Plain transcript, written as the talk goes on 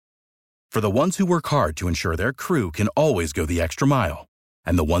For the ones who work hard to ensure their crew can always go the extra mile,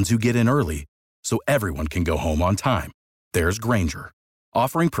 and the ones who get in early so everyone can go home on time, there's Grainger,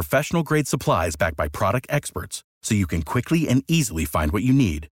 offering professional-grade supplies backed by product experts so you can quickly and easily find what you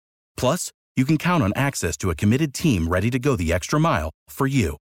need. Plus, you can count on access to a committed team ready to go the extra mile for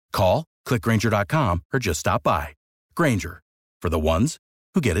you. Call, click Grainger.com, or just stop by. Grainger, for the ones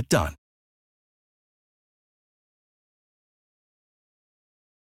who get it done.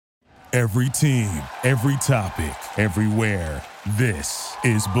 Every team, every topic, everywhere. This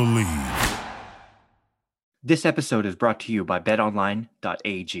is Believe. This episode is brought to you by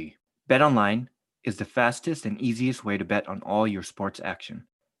BetOnline.ag. BetOnline is the fastest and easiest way to bet on all your sports action.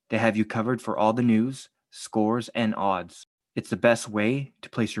 They have you covered for all the news, scores, and odds. It's the best way to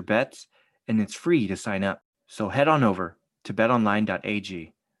place your bets, and it's free to sign up. So head on over to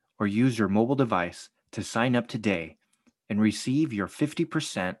betonline.ag or use your mobile device to sign up today and receive your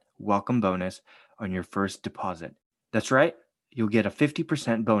 50% welcome bonus on your first deposit. That's right, you'll get a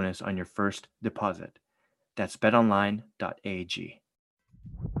 50% bonus on your first deposit. That's betonline.ag.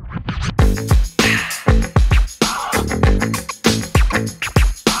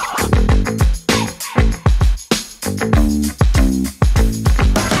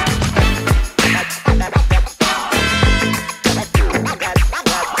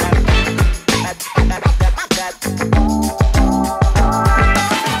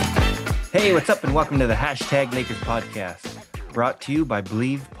 Hey, what's up, and welcome to the Hashtag Lakers podcast, brought to you by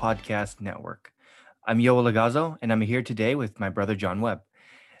Believe Podcast Network. I'm Yoel Lagazo, and I'm here today with my brother, John Webb.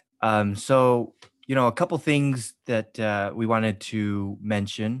 A couple things that we wanted to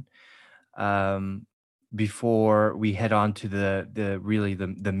mention before we head on to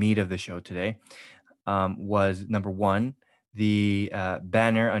the meat of the show today was, number one, the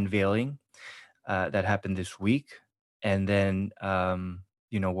banner unveiling that happened this week. And then,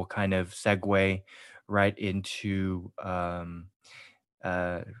 we'll kind of segue right into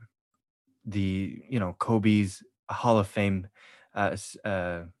Kobe's Hall of Fame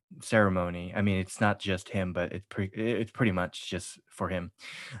ceremony. I mean, it's not just him, but it's pretty much just for him.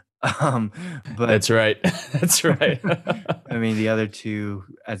 But that's right. That's right. I mean, the other two,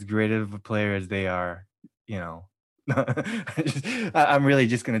 as great of a player as they are, I'm really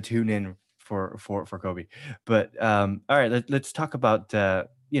just going to tune in for Kobe. But all right, let's talk about the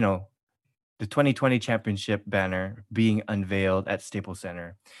 2020 championship banner being unveiled at Staples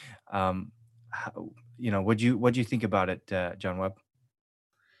Center. What'd you think about it, John Webb?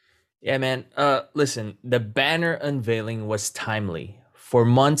 Yeah, man. Listen, the banner unveiling was timely. For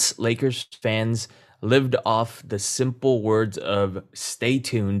months, Lakers fans lived off the simple words of "Stay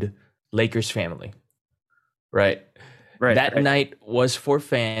tuned, Lakers family." Right. That night was for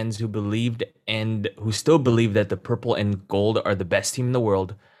fans who believed and who still believe that the purple and gold are the best team in the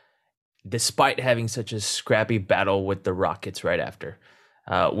world, despite having such a scrappy battle with the Rockets right after.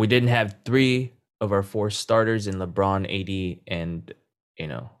 We didn't have three of our four starters in LeBron, AD, and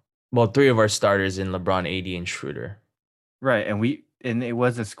three of our starters in LeBron, AD, and Schroeder. Right, and it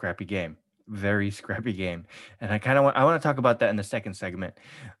was a scrappy game, very scrappy game, and I want to talk about that in the second segment.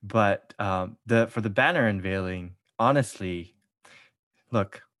 But for the banner unveiling, honestly,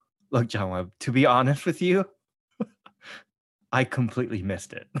 look, John Webb. To be honest with you, I completely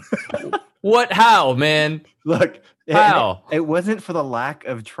missed it. What? How, man? Look, how? It wasn't for the lack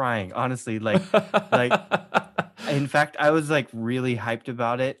of trying, honestly. Like, in fact, I was like really hyped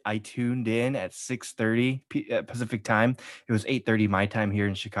about it. I tuned in at 6:30 Pacific time. It was 8:30 my time here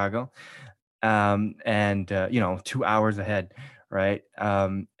in Chicago, and 2 hours ahead, right?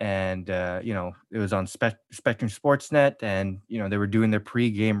 It was on Spectrum Sportsnet, and they were doing their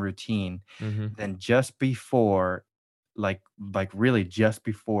pre-game routine. Mm-hmm. Then just before. Like really just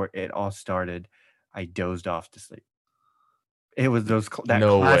before it all started, I dozed off to sleep. It was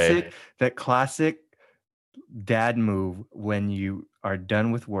that classic dad move when you are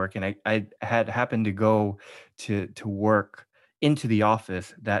done with work. And I had happened to go to work into the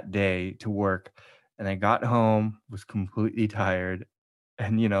office that day to work, and I got home, was completely tired,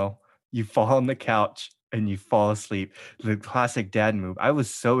 and you fall on the couch and you fall asleep. The classic dad move. I was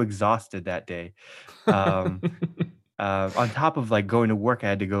so exhausted that day. On top of like going to work, I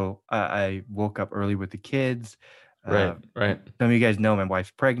had to go. I woke up early with the kids. Right. Some of you guys know my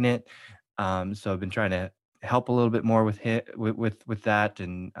wife's pregnant, so I've been trying to help a little bit more with that,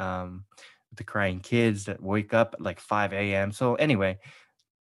 and with the crying kids that wake up at like 5 a.m. So anyway,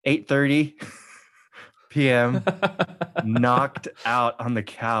 8:30 p.m. knocked out on the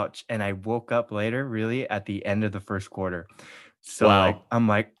couch, and I woke up later, really at the end of the first quarter. So wow. I'm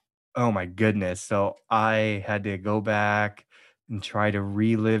like, oh my goodness. So I had to go back and try to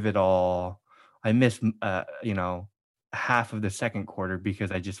relive it all. I missed, half of the second quarter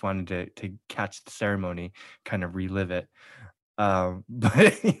because I just wanted to catch the ceremony, kind of relive it.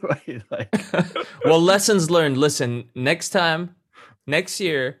 But anyway, like, Well, lessons learned. Listen, next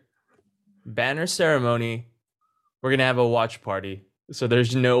year, banner ceremony, we're gonna have a watch party. So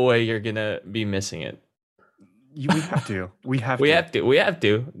there's no way you're gonna be missing it. we have to. We have We to. have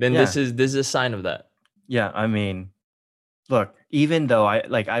to. Then Yeah. this is a sign of that. Yeah, I mean, look, even though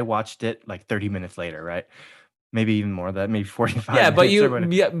I watched it like 30 minutes later, right? Maybe even more than that, maybe 45 Yeah, but minutes or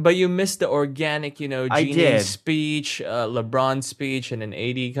whatever. but you missed the organic, I Genie's did. speech, LeBron's speech, and then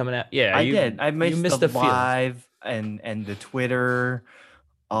AD coming out. Yeah, I did. I you missed the the feeling. live and the Twitter,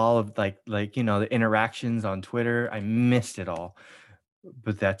 all of the interactions on Twitter. I missed it all.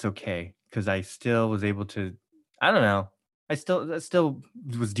 But that's okay because I still was able to, I don't know. I still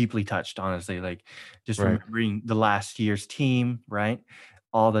was deeply touched, honestly. Like just Right. remembering the last year's team, right?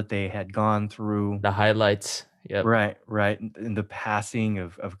 All that they had gone through. The highlights. Yep. Right. And the passing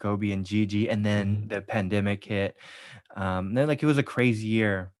of Kobe and Gigi, and then the pandemic hit. Then like it was a crazy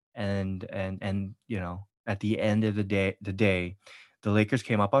year, and at the end of the day, the Lakers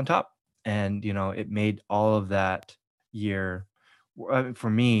came up on top, and it made all of that year for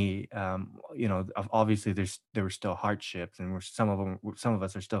me. Obviously there were still hardships, and some of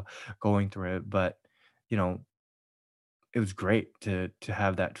us are still going through it, but it was great to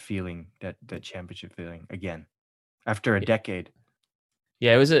have that feeling, that championship feeling again after a decade.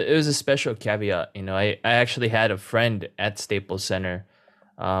 Yeah, it was a special caveat. I actually had a friend at Staples Center,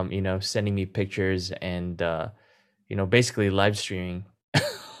 sending me pictures and basically live streaming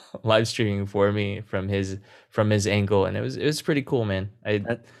for me from his angle, and it was pretty cool, man.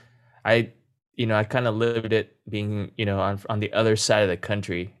 I kind of lived it, being on the other side of the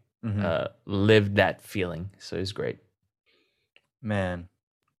country, lived that feeling, so it was great. Man,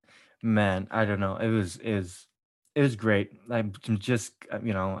 I don't know. It was great. I'm just,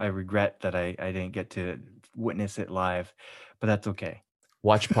 I regret that I didn't get to witness it live, but that's okay.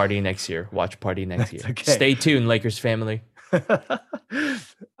 Watch party next year. That's year. okay. Stay tuned, Lakers family.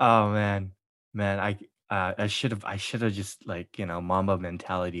 Oh man, I should have just Mamba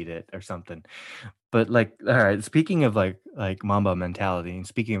mentality it or something. But like, all right, speaking of like Mamba mentality, and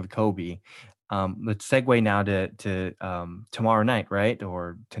speaking of Kobe, let's segue now to tomorrow night, right?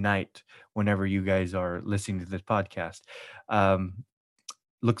 Or tonight, whenever you guys are listening to this podcast.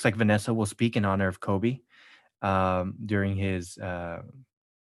 Looks like Vanessa will speak in honor of Kobe during his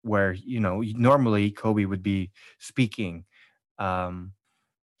where normally Kobe would be speaking.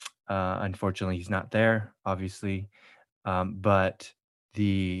 Unfortunately, he's not there, obviously, but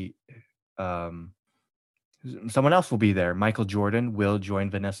the someone else will be there. Michael Jordan will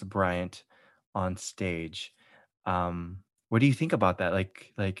join Vanessa Bryant on stage. What do you think about that?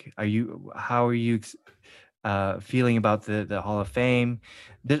 How are you feeling about the Hall of Fame?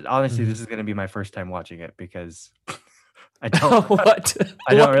 Honestly, this is going to be my first time watching it because I don't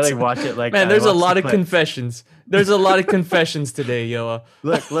really watch it like man. that. There's a lot of confessions. There's a lot of confessions today, Yoa.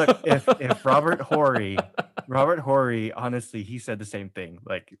 Look, if Robert Horry, honestly, he said the same thing.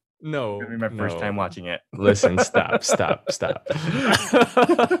 Like, no, it'll be my first time watching it. Listen, stop.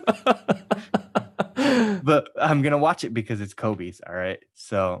 But I'm gonna watch it because it's Kobe's. All right.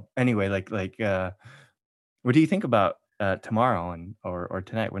 So anyway, what do you think about tomorrow or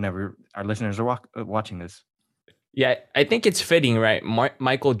tonight, whenever our listeners are watching this? Yeah, I think it's fitting, right?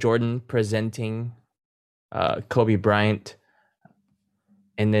 Michael Jordan presenting Kobe Bryant,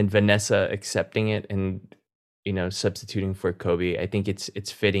 and then Vanessa accepting it and substituting for Kobe. I think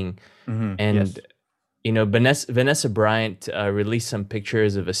it's fitting. And yes. Vanessa Bryant released some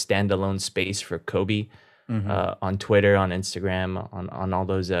pictures of a standalone space for Kobe on Twitter, on Instagram, on all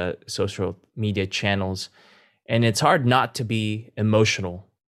those social media channels, and it's hard not to be emotional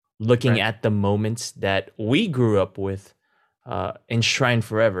looking at the moments that we grew up with, enshrined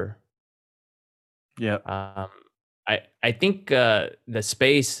forever. Yeah. I think the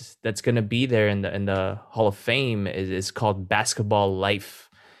space that's going to be there in the Hall of Fame is called Basketball Life,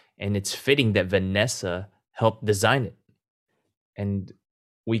 and it's fitting that Vanessa helped design it, and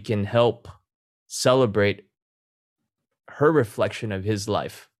we can help celebrate her reflection of his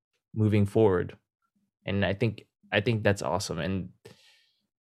life moving forward. And I think that's awesome. And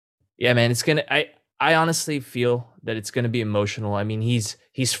yeah, man, I honestly feel that it's gonna be emotional. I mean, he's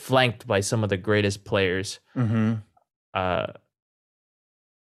flanked by some of the greatest players in the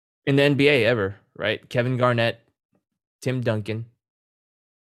NBA ever, right? Kevin Garnett, Tim Duncan,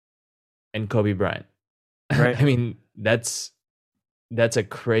 and Kobe Bryant. Right. I mean, that's a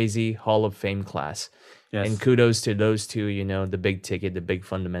crazy Hall of Fame class. And kudos to those two, the big ticket, the big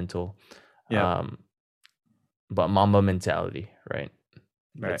fundamental. Yeah. But Mamba mentality, right?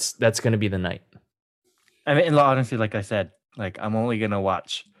 That's going to be the night. I mean, honestly, like I said, like I'm only going to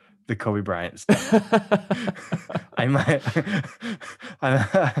watch the Kobe Bryant stuff. I might,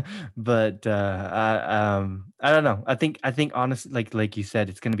 but I don't know. I think honestly, like you said,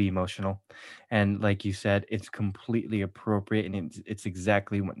 it's going to be emotional, and like you said, it's completely appropriate, and it's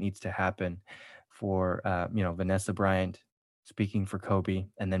exactly what needs to happen for Vanessa Bryant speaking for Kobe,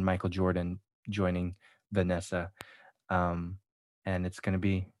 and then Michael Jordan joining Vanessa, and it's going to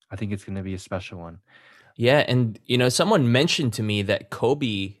be. I think it's going to be a special one. Yeah, and someone mentioned to me that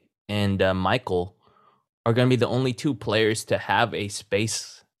Kobe and Michael are going to be the only two players to have a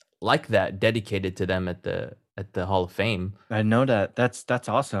space like that dedicated to them at the Hall of Fame. I know that. That's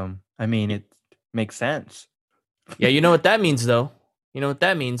awesome. I mean, it makes sense. Yeah, you know what that means, though. You know what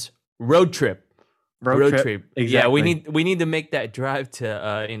that means? Road trip. Road trip. Exactly. Yeah, we need to make that drive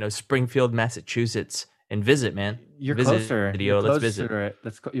to Springfield, Massachusetts, and visit, man. You're closer. Let's visit.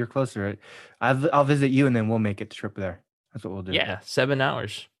 You're closer. I'll visit you, and then we'll make it the trip there. That's what we'll do. Yeah, 7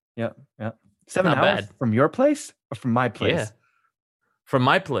 hours. Yep. 7 hours bad. From your place or from my place? Yeah, from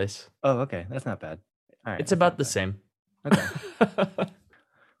my place. Oh, okay. That's not bad. All right. It's about the same. Okay.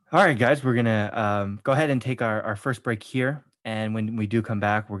 All right, guys. We're gonna go ahead and take our first break here, and when we do come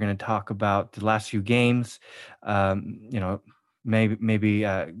back, we're gonna talk about the last few games. Maybe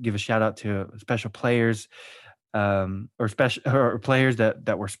give a shout out to special players, or players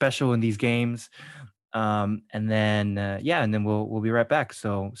that were special in these games. And then we'll be right back.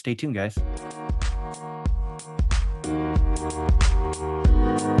 So stay tuned, guys.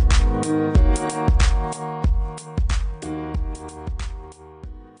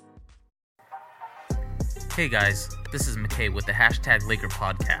 Hey guys, this is McKay with the #Laker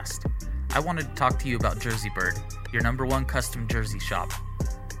podcast. I wanted to talk to you about Jersey Bird, your #1 custom jersey shop.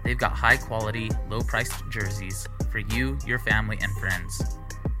 They've got high quality, low priced jerseys for you, your family, and friends.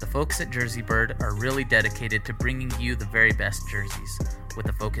 The folks at Jersey Bird are really dedicated to bringing you the very best jerseys, with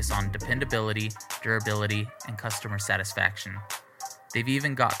a focus on dependability, durability, and customer satisfaction. They've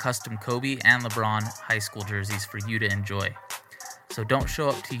even got custom Kobe and LeBron high school jerseys for you to enjoy. So don't show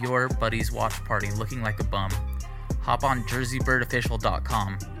up to your buddy's watch party looking like a bum. Hop on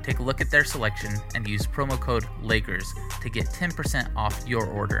jerseybirdofficial.com, take a look at their selection, and use promo code LAKERS to get 10% off your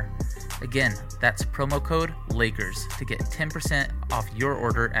order. Again, that's promo code LAKERS to get 10% off your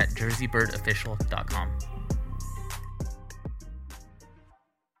order at jerseybirdofficial.com.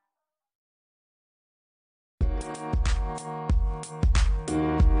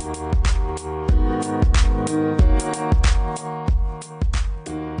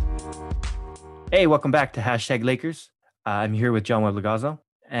 Hey, welcome back to #Lakers. I'm here with John Webb-Lagazzo,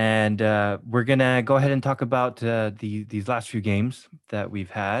 and we're gonna go ahead and talk about these last few games that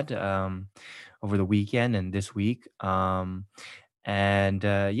we've had over the weekend and this week. So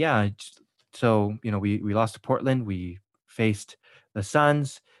we lost to Portland. We faced the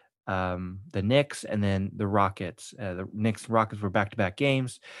Suns, the Knicks, and then the Rockets. The Knicks and Rockets were back-to-back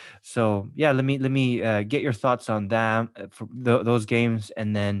games. So yeah, let me get your thoughts on that for those games,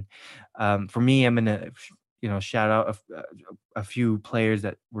 and then for me, I'm gonna shout out a few players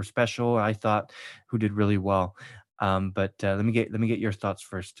that were special, I thought, who did really well. But let me get your thoughts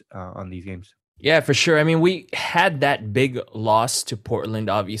first on these games. Yeah, for sure. I mean, we had that big loss to Portland,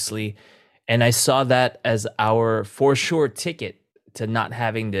 obviously, and I saw that as our for sure ticket to not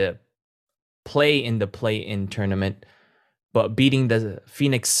having to play in the play-in tournament, but beating the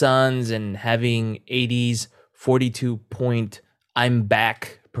Phoenix Suns and having AD's 42-point I'm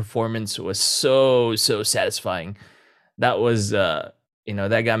back performance was so satisfying. That was that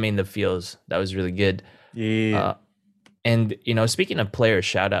got me in the feels. That was really good. Yeah. And speaking of player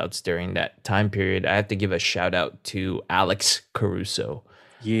shout outs during that time period, I have to give a shout out to Alex Caruso.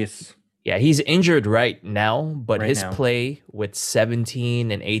 Yes. Yeah, he's injured right now, but his play with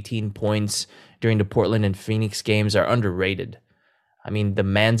 17 and 18 points during the Portland and Phoenix games are underrated. I mean, the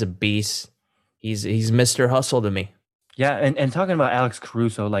man's a beast. He's Mr. Hustle to me. Yeah, and talking about Alex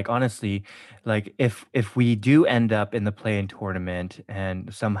Caruso, like honestly, like if we do end up in the play-in tournament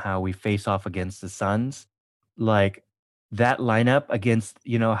and somehow we face off against the Suns, like that lineup against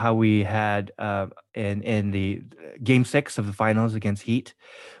how we had in the game 6 of the finals against Heat,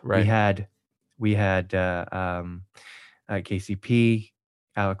 right? We had KCP,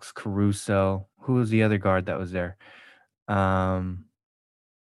 Alex Caruso. Who was the other guard that was there?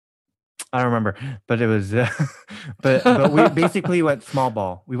 I don't remember, but it was, but we basically went small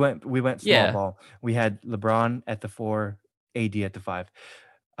ball. We went small ball. We had LeBron at the 4, AD at the 5.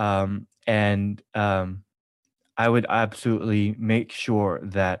 And I would absolutely make sure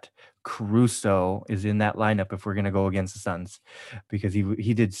that Caruso is in that lineup if we're going to go against the Suns, because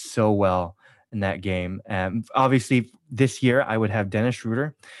he did so well in that game. And obviously, this year I would have Dennis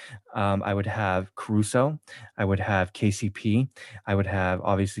Schroeder, I would have Caruso, I would have KCP, I would have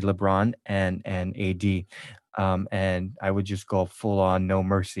obviously LeBron and AD, and I would just go full on no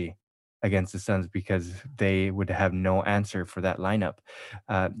mercy against the Suns because they would have no answer for that lineup.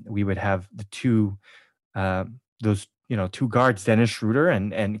 We would have the two those two guards, Dennis Schroeder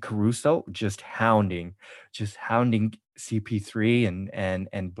and Caruso, just hounding CP3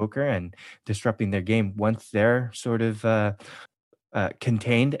 and Booker and disrupting their game. Once they're sort of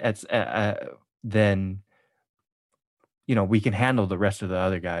contained, then we can handle the rest of the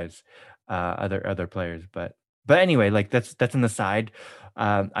other guys, other players. But anyway, like that's an aside.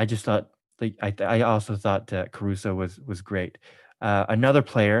 I just thought, like, I also thought Caruso was great. Another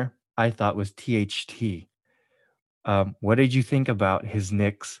player I thought was THT. What did you think about his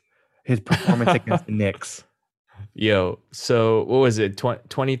performance against the Knicks? Yo, so what was it?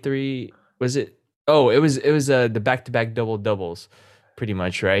 23? Was it? Oh, it was the back-to-back double doubles, pretty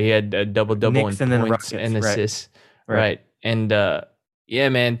much, right? He had a double double in points and assists, right? And yeah,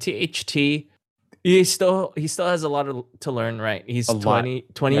 man, THT, he still has a lot to learn, right? He's 20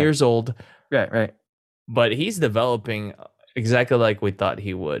 years old, right. But he's developing exactly like we thought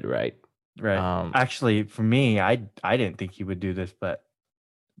he would, right? Right. Actually, for me, I didn't think he would do this, but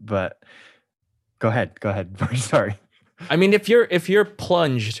go ahead. Sorry. I mean, if you're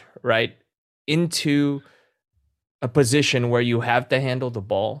plunged right into a position where you have to handle the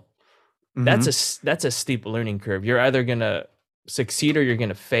ball, that's a steep learning curve. You're either gonna succeed or you're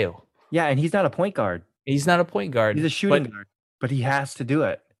gonna fail. Yeah, and he's not a point guard. He's not a point guard. He's a shooting guard, but he has to do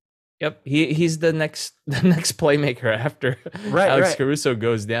it. Yep, he's the next playmaker after Alex Caruso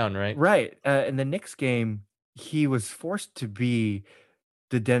goes down, right? Right. In the Knicks game, he was forced to be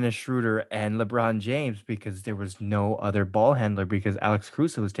the Dennis Schroeder and LeBron James because there was no other ball handler because Alex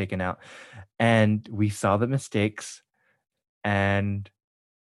Caruso was taken out, and we saw the mistakes, and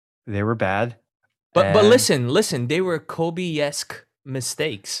they were bad. But listen, they were Kobe-esque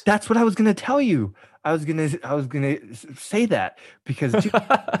mistakes. That's what I was gonna tell you. I was gonna say that because dude,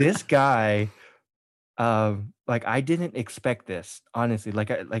 this guy, like, I didn't expect this, honestly. Like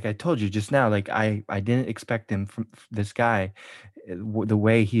I told you just now, like I didn't expect him from this guy, the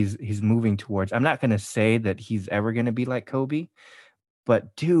way he's moving towards. I'm not gonna say that he's ever gonna be like Kobe,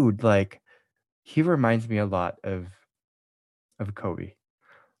 but dude, like, he reminds me a lot of Kobe.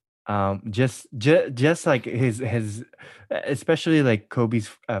 Just like his especially like Kobe's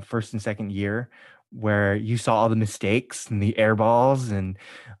first and second year, where you saw all the mistakes and the air balls, and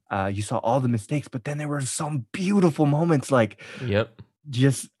you saw all the mistakes, but then there were some beautiful moments, like,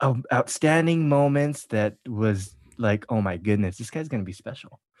 just outstanding moments that was like, oh my goodness, this guy's gonna be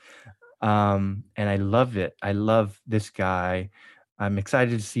special. And I love it. I love this guy. I'm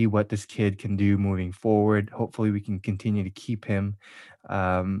excited to see what this kid can do moving forward. Hopefully we can continue to keep him.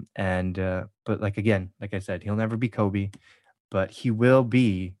 But like I said, he'll never be Kobe, but he will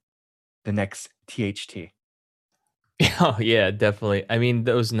be the next THT. Oh yeah, definitely. I mean,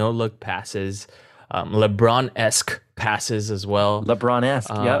 those no-look passes, LeBron-esque passes as well.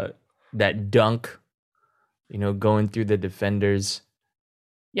 LeBron-esque, yep. That dunk, going through the defenders.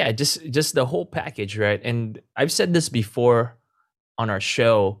 Yeah, just the whole package, right? And I've said this before on our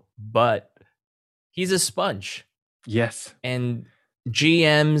show, but he's a sponge. Yes. And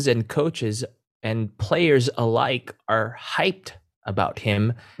GMs and coaches and players alike are hyped about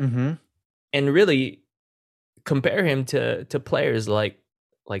him, and really compare him to players like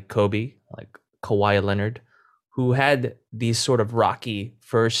Kobe, like Kawhi Leonard, who had these sort of rocky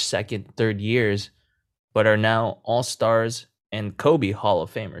first, second, third years, but are now all-stars and Kobe Hall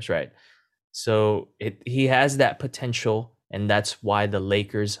of Famers, right? So he has that potential, and that's why the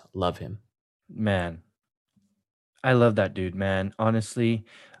Lakers love him. Man, I love that dude, man. Honestly,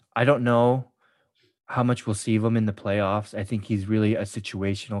 I don't know how much we'll see of him in the playoffs. I think he's really a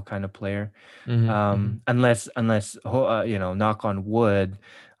situational kind of player. Unless knock on wood,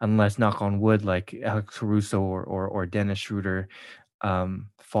 like Alex Caruso or Dennis Schroeder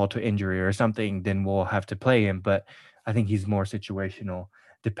fall to injury or something, then we'll have to play him. But I think he's more situational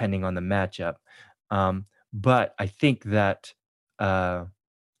depending on the matchup. But I think that, I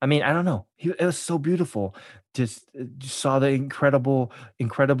don't know. It was so beautiful. Just saw the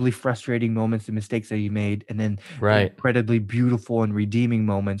incredibly frustrating moments and mistakes that he made, and then incredibly beautiful and redeeming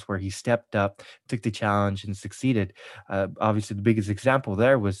moments where he stepped up, took the challenge, and succeeded. Obviously, the biggest example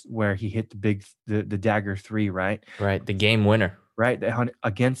there was where he hit the dagger three, right? Right, the game winner. right?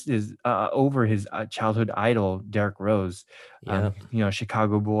 Against his over his childhood idol, Derrick Rose. Yep.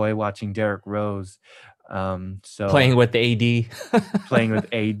 Chicago boy watching Derrick Rose. So Playing with AD. playing with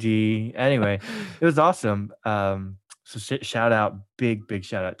AD. Anyway, it was awesome. So shout out, big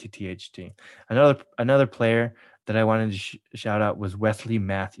shout out to THT. Another player that I wanted to shout out was Wesley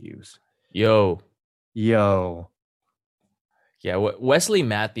Matthews. Yo. Yeah, Wesley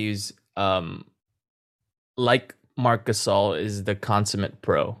Matthews, like Marc Gasol, is the consummate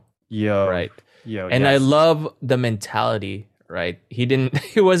pro. Right. And I love the mentality, right? He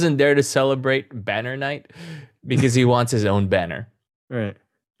wasn't there to celebrate banner night because he wants his own banner. Right.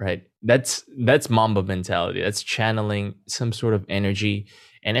 That's Mamba mentality. That's channeling some sort of energy.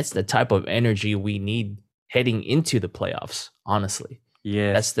 And it's the type of energy we need heading into the playoffs, honestly.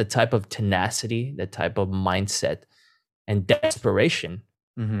 Yeah. That's the type of tenacity, the type of mindset and desperation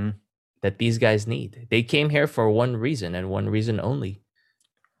that these guys need. They came here for one reason and one reason only.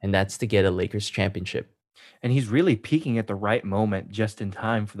 And that's to get a Lakers championship. And he's really peaking at the right moment, just in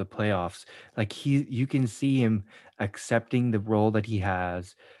time for the playoffs. Like you can see him accepting the role that he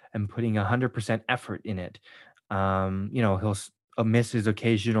has and putting 100% effort in it. He'll miss his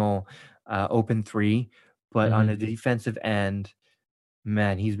occasional open three, but on the defensive end,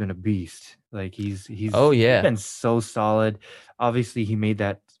 man, he's been a beast. Like he's been so solid. Obviously, he made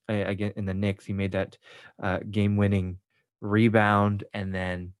that again in the Knicks. He made that game-winning rebound and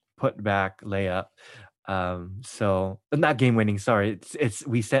then put back layup. So not game-winning. Sorry, it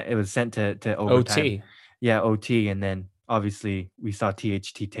was sent to overtime. OT. Yeah, OT, and then obviously we saw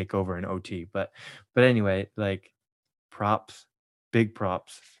THT take over in OT. But anyway, like big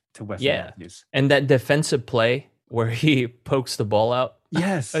props to Wesley Matthews. And that defensive play where he pokes the ball out.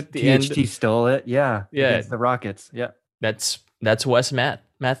 Yes, at the THT end. stole it. Yeah, against the Rockets. Yeah, that's Wes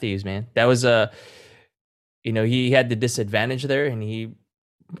Matthews, man. That was he had the disadvantage there, and he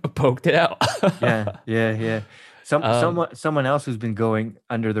poked it out. Yeah. Someone else who's been going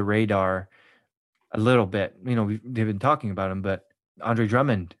under the radar a little bit. They've been talking about him, but Andre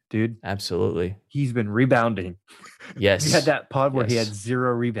Drummond, dude, absolutely, he's been rebounding. Yes, he had that pod where he had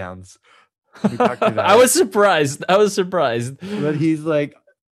 0 rebounds. We talked about I was surprised. But he's like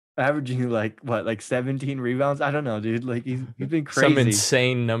averaging like 17 rebounds. I don't know, dude. Like he's been crazy. Some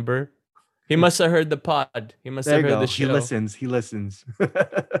insane number. He must have heard the pod. He must have heard the show. He listens.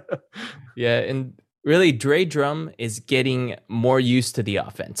 Yeah, and really, Dre Drum is getting more used to the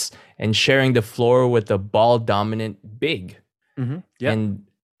offense and sharing the floor with a ball-dominant big and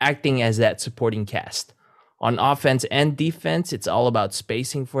acting as that supporting cast. On offense and defense, it's all about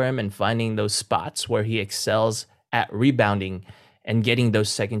spacing for him and finding those spots where he excels at rebounding and getting those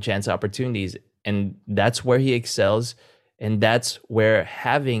second chance opportunities. And that's where he excels. And that's where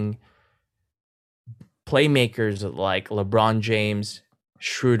having playmakers like LeBron James,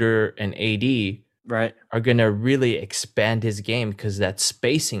 Schroeder, and AD are going to really expand his game, because that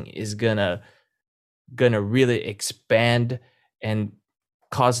spacing is gonna really expand and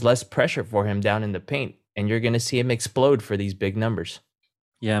cause less pressure for him down in the paint. And you're going to see him explode for these big numbers.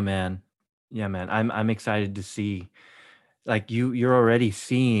 Yeah, man. I'm excited to see. Like you're already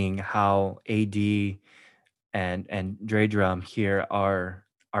seeing how AD and Dre Drum here are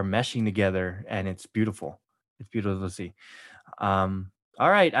meshing together, and it's beautiful. It's beautiful to see. All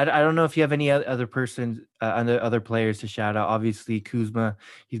right, I don't know if you have any other persons, other players to shout out. Obviously, Kuzma.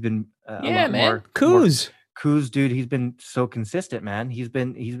 He's been Kuz, dude. He's been so consistent, man. He's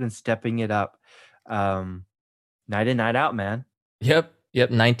been stepping it up. Night in, night out, man. Yep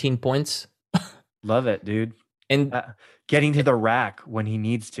 19 points. Love it, dude. And getting to the rack when he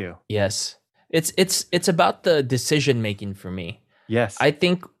needs to. Yes, it's about the decision making for me. Yes, I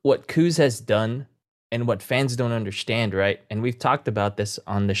think what Kuz has done, and what fans don't understand, right? And we've talked about this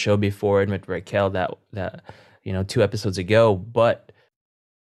on the show before and with Raquel that 2 episodes ago, but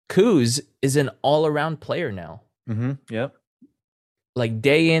Kuz is an all-around player now. Yep. Like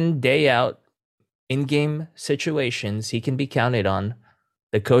day in, day out, in-game situations, he can be counted on.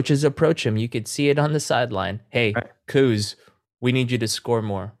 The coaches approach him. You could see it on the sideline. Hey, Kuz, we need you to score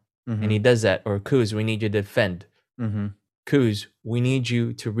more. And he does that. Or Kuz, we need you to defend. Kuz, we need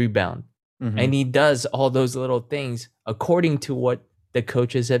you to rebound. And he does all those little things according to what the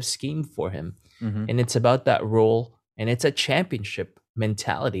coaches have schemed for him. And it's about that role. And it's a championship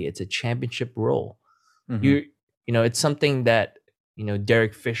mentality. It's a championship role. It's something that,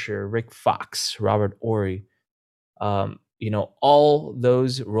 Derek Fisher, Rick Fox, Robert Horry, all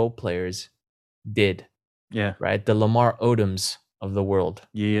those role players did. Yeah. Right. The Lamar Odoms of the world.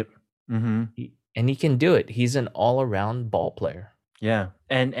 Yep. And he can do it. He's an all-around ball player. Yeah.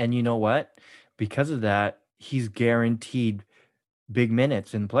 And you know what? Because of that, he's guaranteed big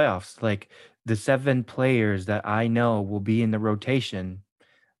minutes in the playoffs. Like the 7 players that I know will be in the rotation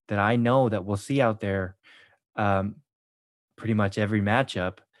that I know that we'll see out there, um, pretty much every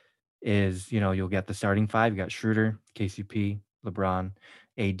matchup is, you'll get the starting 5. You got Schroeder, KCP, LeBron,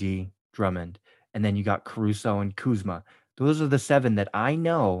 AD, Drummond, and then you got Caruso and Kuzma. Those are the 7 that I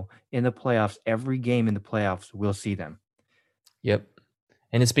know in the playoffs. Every game in the playoffs, we'll see them. Yep.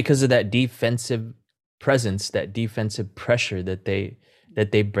 And it's because of that defensive presence, that defensive pressure that they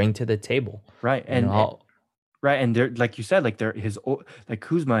bring to the table. Right. Right, and they're like you said, like like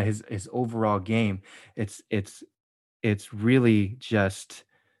Kuzma, his overall game, it's really just,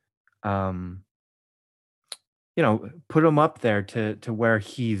 um, put him up there to where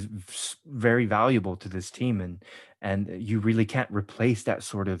he's very valuable to this team, and you really can't replace that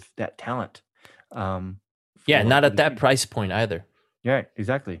talent. Yeah, not for at the that team. price point either. Yeah,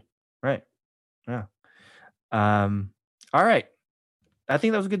 exactly. Right. Yeah. All right. I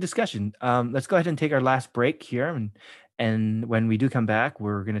think that was a good discussion. Let's go ahead and take our last break here, and when we do come back,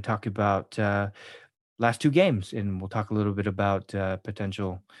 we're going to talk about last 2 games, and we'll talk a little bit about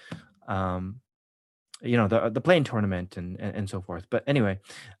potential, the playing tournament and so forth. But anyway,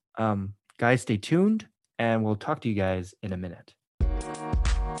 guys, stay tuned, and we'll talk to you guys in a minute.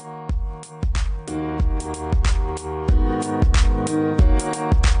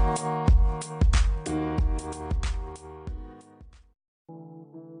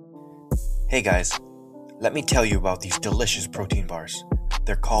 Hey guys, let me tell you about these delicious protein bars.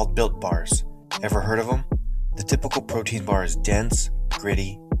 They're called Built Bars. Ever heard of them? The typical protein bar is dense,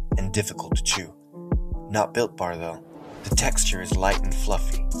 gritty, and difficult to chew. Not Built Bar though. The texture is light and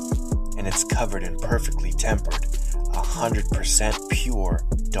fluffy, and it's covered in perfectly tempered, 100% pure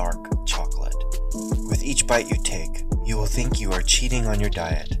dark chocolate. With each bite you take, you will think you are cheating on your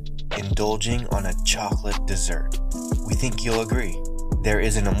diet, indulging on a chocolate dessert. We think you'll agree. There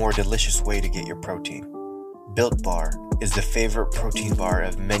isn't a more delicious way to get your protein. Built Bar is the favorite protein bar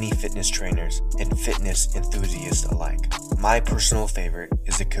of many fitness trainers and fitness enthusiasts alike. My personal favorite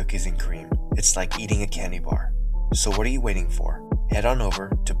is the cookies and cream. It's like eating a candy bar. So what are you waiting for? Head on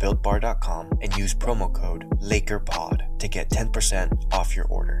over to BuiltBar.com and use promo code LakerPod to get 10% off your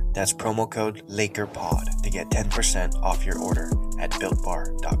order. That's promo code LakerPod to get 10% off your order at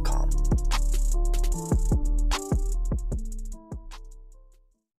BuiltBar.com.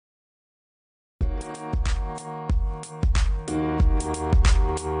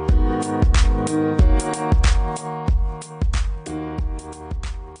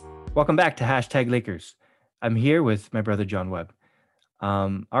 Welcome back to Hashtag Lakers. I'm here with my brother John Webb.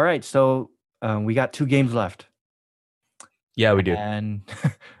 All right, so we got 2 games left. Yeah, we do. And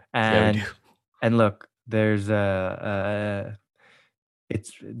Yeah, we do. and look, there's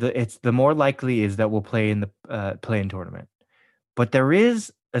it's the more likely is that we'll play in the play-in tournament, but there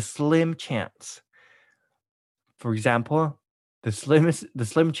is a slim chance. For example, the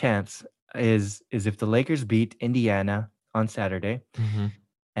slim chance is if the Lakers beat Indiana on Saturday. Mm-hmm.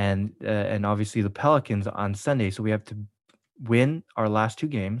 And obviously the Pelicans on Sunday. So we have to win our last 2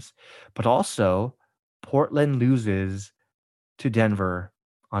 games, but also Portland loses to Denver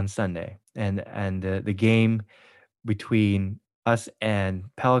on Sunday, and the game between us and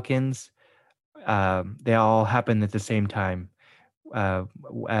Pelicans, they all happen at the same time,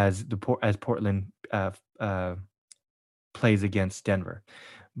 as Portland plays against Denver.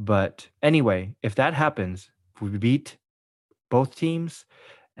 But anyway, if that happens, if we beat both teams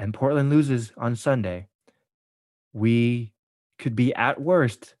and Portland loses on Sunday, we could be at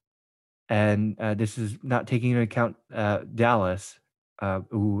worst, and this is not taking into account Dallas,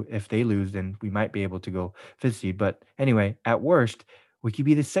 who, if they lose, then we might be able to go 5th seed. But anyway, at worst, we could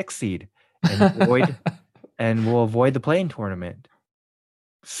be the 6th seed and we'll avoid the play-in tournament.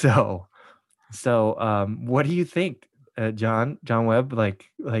 So, what do you think, John Webb? Like,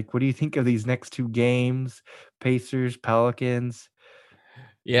 what do you think of these next 2 games? Pacers, Pelicans.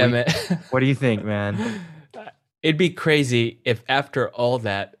 Yeah, man. What do you think, man? It'd be crazy if after all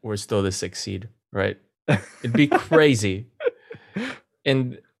that we're still the 6th seed, right? It'd be crazy.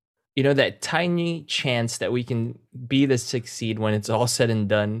 And that tiny chance that we can be the 6th seed when it's all said and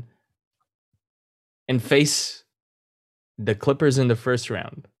done and face the Clippers in the first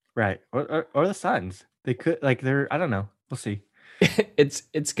round. Right. Or the Suns. They could, I don't know. We'll see.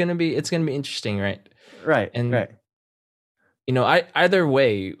 It's gonna be interesting, right? Right. And right. Either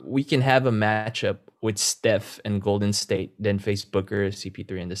way, we can have a matchup with Steph and Golden State, then face Booker,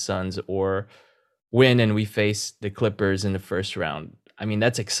 CP3, and the Suns, or win and we face the Clippers in the first round. I mean,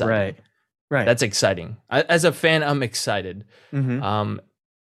 that's exciting. Right. That's exciting. As a fan, I'm excited. Mm-hmm.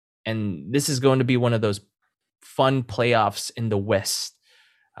 And this is going to be one of those fun playoffs in the West.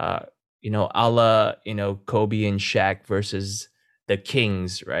 A la, Kobe and Shaq versus the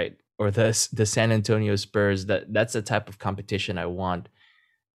Kings, right? Or the San Antonio Spurs. That's the type of competition I want.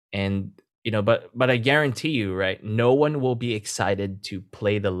 And but I guarantee you, right? No one will be excited to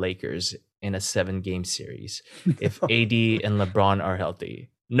play the Lakers in a 7-game series if AD and LeBron are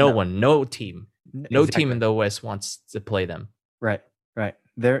healthy. No one, no team, no team in the West wants to play them. Right.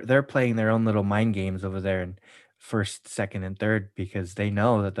 They're playing their own little mind games over there in first, second, and third because they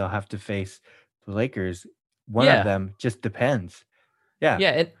know that they'll have to face the Lakers. One of them just depends. Yeah.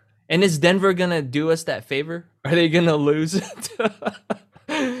 Yeah. And is Denver gonna do us that favor? Are they gonna lose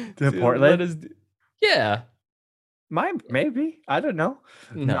to Portland? Yeah. Maybe. I don't know.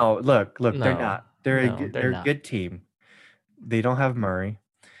 No, look, they're not. They're a good team. They don't have Murray,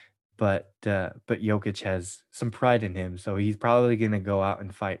 but Jokic has some pride in him, so he's probably gonna go out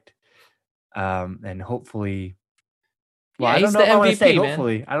and fight. And hopefully, I don't know if I want to say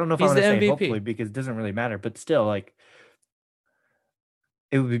hopefully. I don't know if I want to say hopefully because it doesn't really matter. But still, like,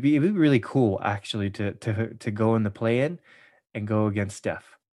 it would be really cool actually to go in the play-in and go against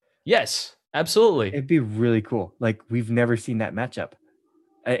Steph. Yes, absolutely. It'd be really cool. Like, we've never seen that matchup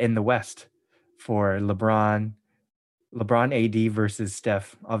in the West for LeBron AD versus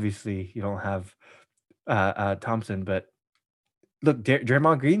Steph. Obviously, you don't have Thompson, but look,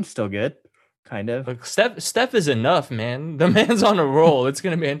 Draymond Green's still good, kind of. Look, Steph is enough, man. The man's on a roll. It's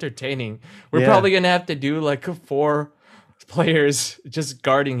gonna be entertaining. We're probably gonna have to do like 4 players just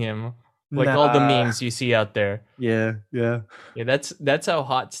guarding him, like all the memes you see out there. Yeah. That's how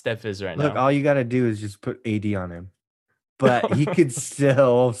hot Steph is right now. Look, all you gotta do is just put AD on him, but he could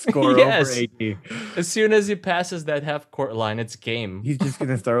still score over AD. As soon as he passes that half-court line, it's game. He's just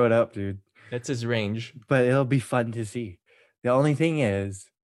gonna throw it up, dude. That's his range. But it'll be fun to see. The only thing is,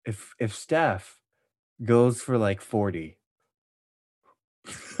 if Steph goes for like 40.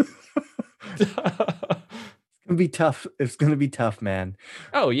 Be tough. It's gonna be tough, man.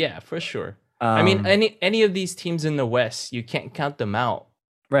 Oh yeah, for sure. I mean, any of these teams in the West, you can't count them out,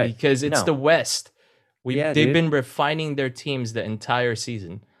 right? Because it's the West. They've been refining their teams the entire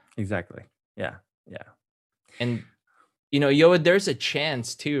season. Exactly. Yeah. And Yoa, there's a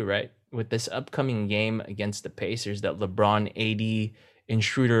chance too, right? With this upcoming game against the Pacers, that LeBron, AD, and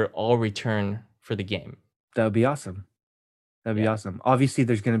Schroeder all return for the game. That would be awesome. That'd be awesome. Obviously,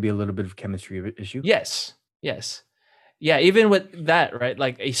 there's going to be a little bit of chemistry issue. Yes. Yeah, even with that, right?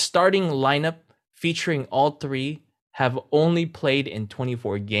 Like, a starting lineup featuring all 3 have only played in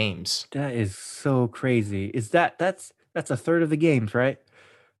 24 games. That is so crazy. Is that's a third of the games, right?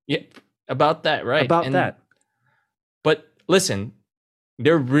 Yeah, about that, right? That. But listen,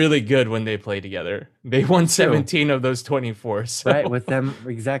 they're really good when they play together. They won 17 of those 24. So. Right, with them,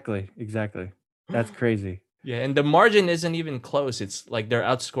 exactly. That's crazy. Yeah, and the margin isn't even close. It's like they're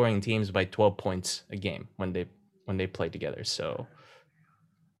outscoring teams by 12 points a game when they play together. So,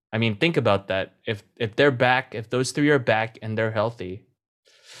 I mean, think about that. If they're back, if those 3 are back and they're healthy,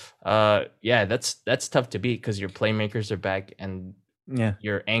 that's tough to beat because your playmakers are back and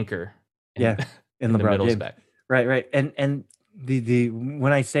your anchor, in the middle is back. Right, and the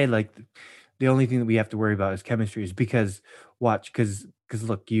when I say like the only thing that we have to worry about is chemistry is because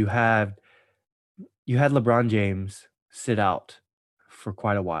look, you had LeBron James sit out for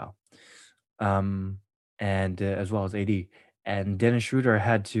quite a while, and as well as AD, and Dennis Schroeder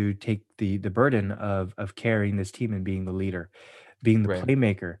had to take the burden of carrying this team and being the leader, being the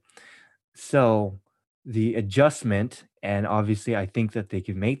playmaker. So the adjustment, and obviously I think that they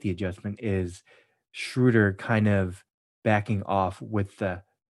can make the adjustment, is Schroeder kind of backing off with the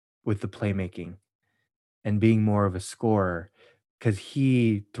playmaking and being more of a scorer, because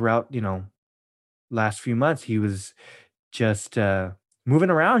he throughout last few months he was just moving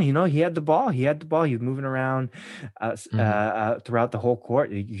around. He had the ball. He was moving around throughout the whole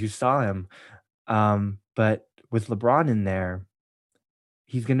court. You saw him. But with LeBron in there,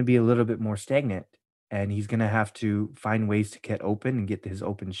 he's going to be a little bit more stagnant, and he's going to have to find ways to get open and get his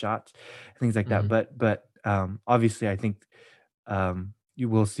open shots, things like that. But obviously, I think you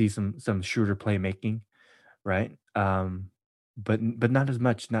will see some Schroeder playmaking, right? But not as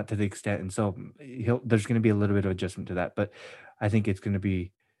much, not to the extent, and so there's going to be a little bit of adjustment to that. But I think it's going to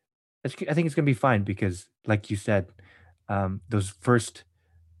be fine because, like you said, that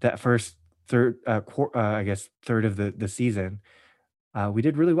first third, I guess third of the season, we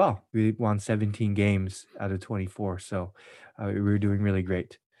did really well. We won 17 games out of 24, so we were doing really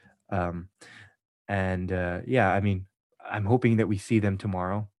great. I mean, I'm hoping that we see them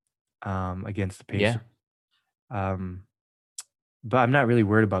tomorrow against the Pacers. But I'm not really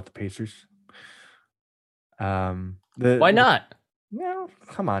worried about the Pacers. Why not? No,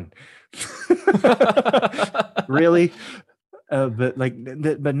 come on. Really? But like,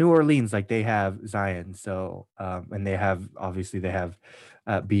 but New Orleans, like they have Zion, so and they have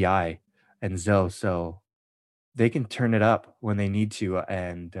Bi and Zoe, so they can turn it up when they need to.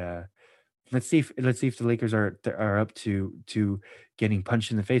 And let's see if the Lakers are up to getting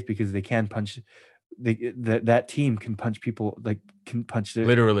punched in the face, because they can punch. That team can punch people, like can punch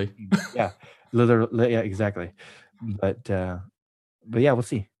Literally. Yeah, literally, yeah, exactly. But yeah, we'll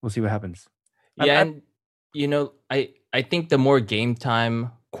see what happens. Yeah, and I think the more game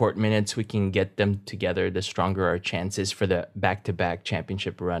time, court minutes we can get them together, the stronger our chances for the back-to-back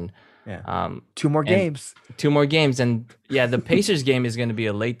championship run. Yeah. 2 more games. 2 more games, and yeah, the Pacers game is going to be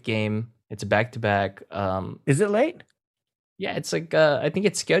a late game. It's a back-to-back. Is it late? Yeah, it's like I think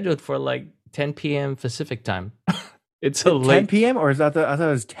it's scheduled for like 10 p.m. Pacific time. It's a 10 late p.m. or I thought it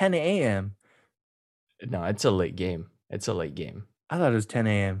was 10 a.m. No, it's a late game. It's a late game. I thought it was 10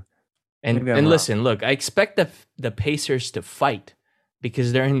 a.m. And listen, look, I expect the Pacers to fight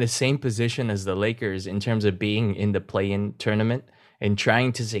because they're in the same position as the Lakers in terms of being in the play-in tournament and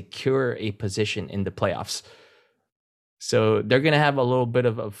trying to secure a position in the playoffs. So they're going to have a little bit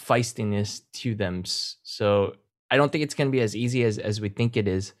of a feistiness to them. So I don't think it's going to be as easy as we think it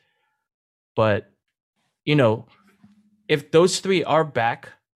is. But, if those 3 are back,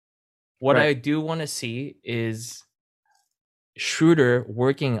 what I do want to see is Schroeder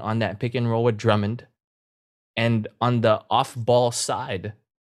working on that pick and roll with Drummond, and on the off-ball side,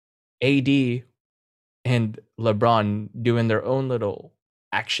 AD and LeBron doing their own little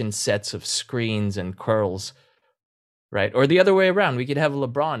action sets of screens and curls, right? Or the other way around, we could have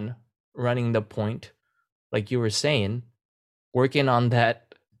LeBron running the point, like you were saying, working on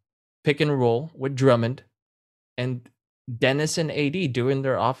that pick and roll with Drummond, and Dennis and AD doing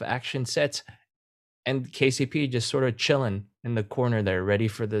their off-action sets, and KCP just sort of chilling in the corner there, ready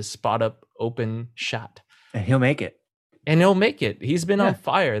for the spot-up open shot. And he'll make it. He's been on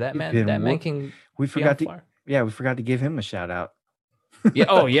fire. That man can. We forgot to give him a shout out. Yeah.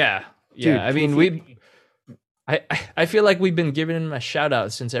 Oh yeah. Yeah. Dude, I mean, I feel like we've been giving him a shout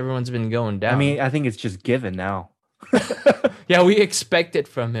out since everyone's been going down. I mean, I think it's just given now. Yeah, we expect it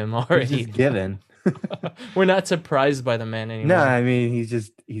from him already. It's just given. We're not surprised by the man anymore. No, I mean he's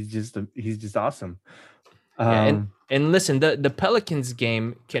just awesome. Yeah, and listen, the Pelicans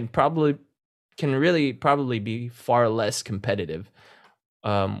game can really be far less competitive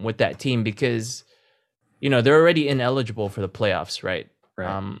with that team because they're already ineligible for the playoffs, right?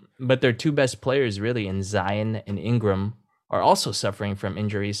 Right. But their 2 best players really in Zion and Ingram are also suffering from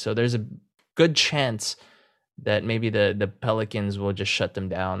injuries, so there's a good chance that maybe the Pelicans will just shut them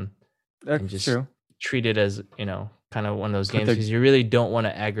down. That's and just true. Treat it as kind of one of those games because you really don't want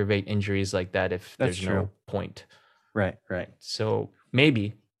to aggravate injuries like that if there's no point. Right. So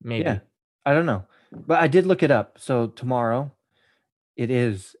maybe. Yeah, I don't know, but I did look it up. So tomorrow, it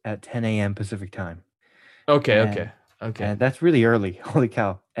is at 10 a.m. Pacific time. Okay. And that's really early. Holy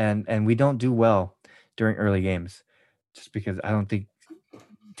cow! And we don't do well during early games, just because I don't think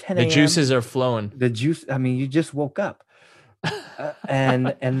 10 a.m. The juices are flowing. The juice. I mean, you just woke up.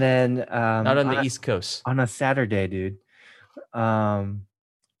 And then not on the East Coast on a Saturday, dude.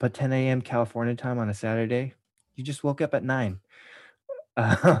 But 10 a.m. California time on a Saturday, you just woke up at 9.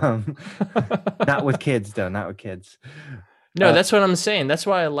 Not with kids though. Not with kids. No, that's what I'm saying. That's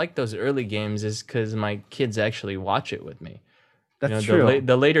why I like those early games, is because my kids actually watch it with me. That's true.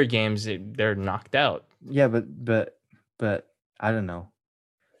 The later games, they're knocked out. Yeah, but I don't know.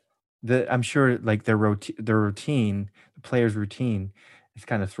 I'm sure like their routine, the players' routine, is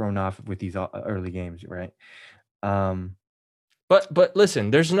kind of thrown off with these early games, right? But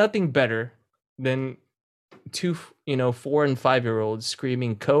listen, there's nothing better than 2 4 and 5-year-olds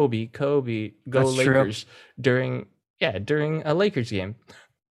screaming Kobe, go That's Lakers true. during a Lakers game.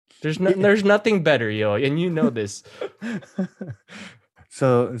 There's nothing better, and you know this.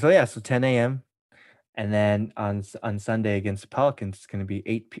 So 10 a.m. and then on Sunday against the Pelicans, it's going to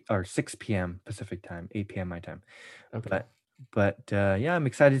be 6 p.m. Pacific time, 8 p.m. my time. Okay. But yeah, I'm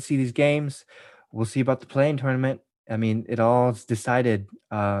excited to see these games. We'll see about the play-in tournament. I mean, it all is decided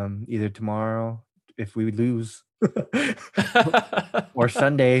either tomorrow if we lose or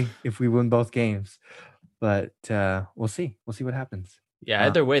Sunday if we win both games. But we'll see. We'll see what happens. Yeah,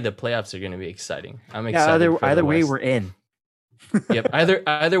 either way, the playoffs are going to be exciting. I'm excited. Yeah, either way, we're in. Yep.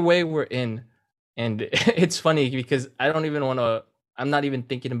 Either way, we're in. And it's funny because I'm not even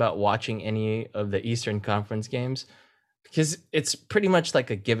thinking about watching any of the Eastern Conference games because it's pretty much like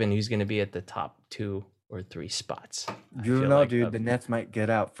a given who's going to be at the top 2 or 3 spots. You don't know, dude. The Nets might get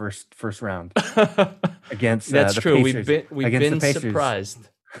out first round against. That's the true. Pacers. We've been surprised.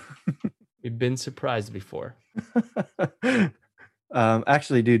 We've been surprised before.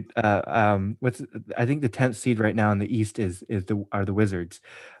 Actually, dude, I think the 10th seed right now in the East are the Wizards.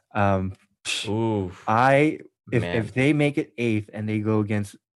 Ooh, if they make it 8th and they go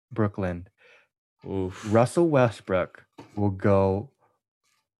against Brooklyn, Russell Westbrook will go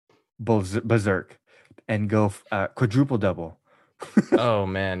berserk and go quadruple double. Oh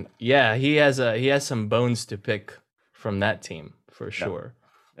man, yeah, he has some bones to pick from that team for sure.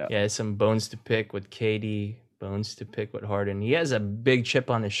 Yeah. He has some bones to pick with KD, bones to pick with Harden. He has a big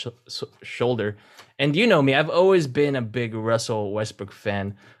chip on his shoulder. And you know me, I've always been a big Russell Westbrook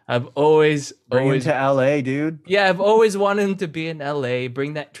fan. I've always him to LA, dude. Yeah, I've always wanted him to be in LA,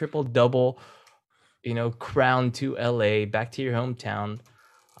 bring that triple double, crown to LA, back to your hometown.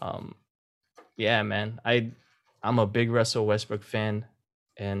 Yeah, man, I'm a big Russell Westbrook fan,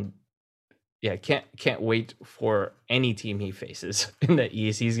 and yeah, can't wait for any team he faces in the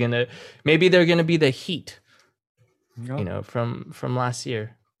East. Maybe they're gonna be the Heat, from last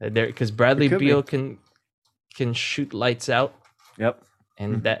year. Because Bradley Beal can shoot lights out. Yep,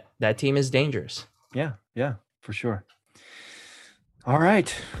 and that team is dangerous. Yeah, for sure. All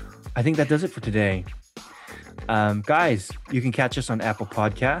right, I think that does it for today. Guys, you can catch us on Apple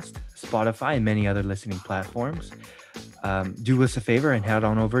Podcast, Spotify, and many other listening platforms. Do us a favor and head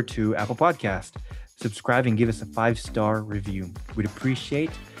on over to Apple Podcast. Subscribe and give us a 5-star review. We'd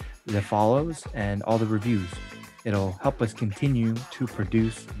appreciate the follows and all the reviews. It'll help us continue to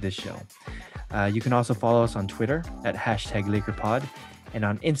produce this show. You can also follow us on Twitter at #LakerPod and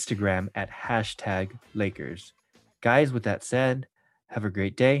on Instagram at #Lakers. Guys, with that said, have a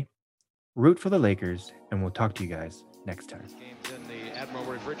great day. Root for the Lakers, and we'll talk to you guys next time. Game's in the Admiral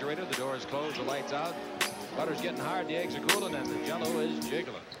refrigerator. The door is closed. The lights out. Butter's getting hard. The eggs are cooling, and the Jell-O is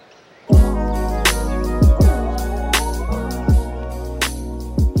jiggling.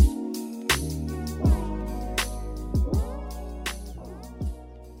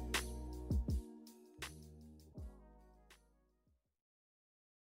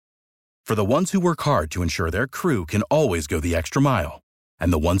 For the ones who work hard to ensure their crew can always go the extra mile,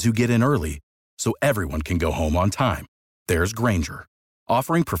 and the ones who get in early so everyone can go home on time, there's Grainger,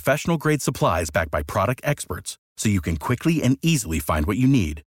 offering professional-grade supplies backed by product experts so you can quickly and easily find what you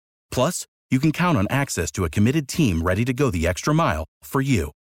need. Plus, you can count on access to a committed team ready to go the extra mile for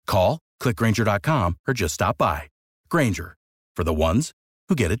you. Call, click Grainger.com, or just stop by. Grainger, for the ones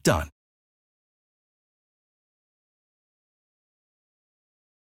who get it done.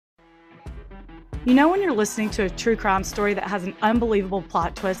 You know when you're listening to a true crime story that has an unbelievable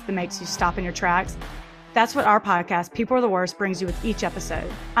plot twist that makes you stop in your tracks? That's what our podcast, People Are the Worst, brings you with each episode.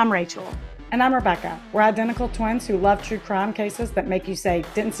 I'm Rachel. And I'm Rebecca. We're identical twins who love true crime cases that make you say,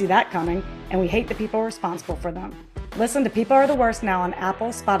 didn't see that coming, and we hate the people responsible for them. Listen to People Are the Worst now on Apple,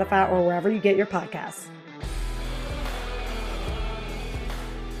 Spotify, or wherever you get your podcasts.